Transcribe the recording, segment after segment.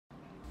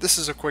This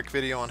is a quick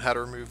video on how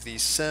to remove the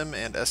SIM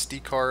and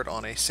SD card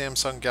on a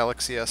Samsung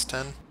Galaxy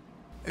S10.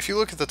 If you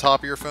look at the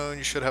top of your phone,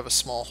 you should have a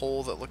small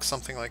hole that looks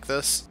something like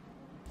this.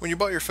 When you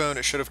bought your phone,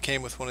 it should have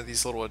came with one of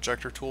these little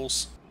ejector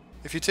tools.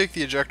 If you take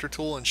the ejector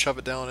tool and shove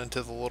it down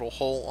into the little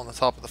hole on the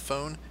top of the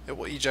phone, it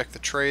will eject the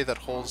tray that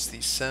holds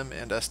the SIM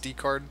and SD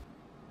card.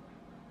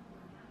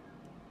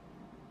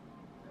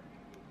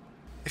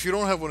 If you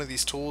don't have one of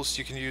these tools,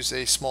 you can use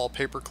a small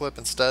paper clip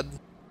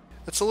instead.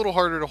 It's a little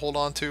harder to hold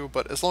on to,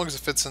 but as long as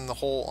it fits in the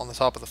hole on the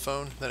top of the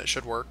phone, then it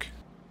should work.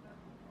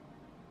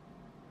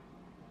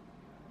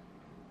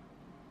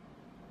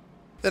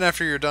 Then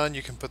after you're done,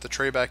 you can put the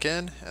tray back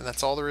in, and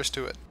that's all there is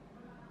to it.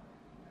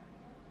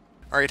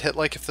 Alright, hit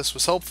like if this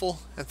was helpful,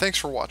 and thanks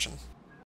for watching.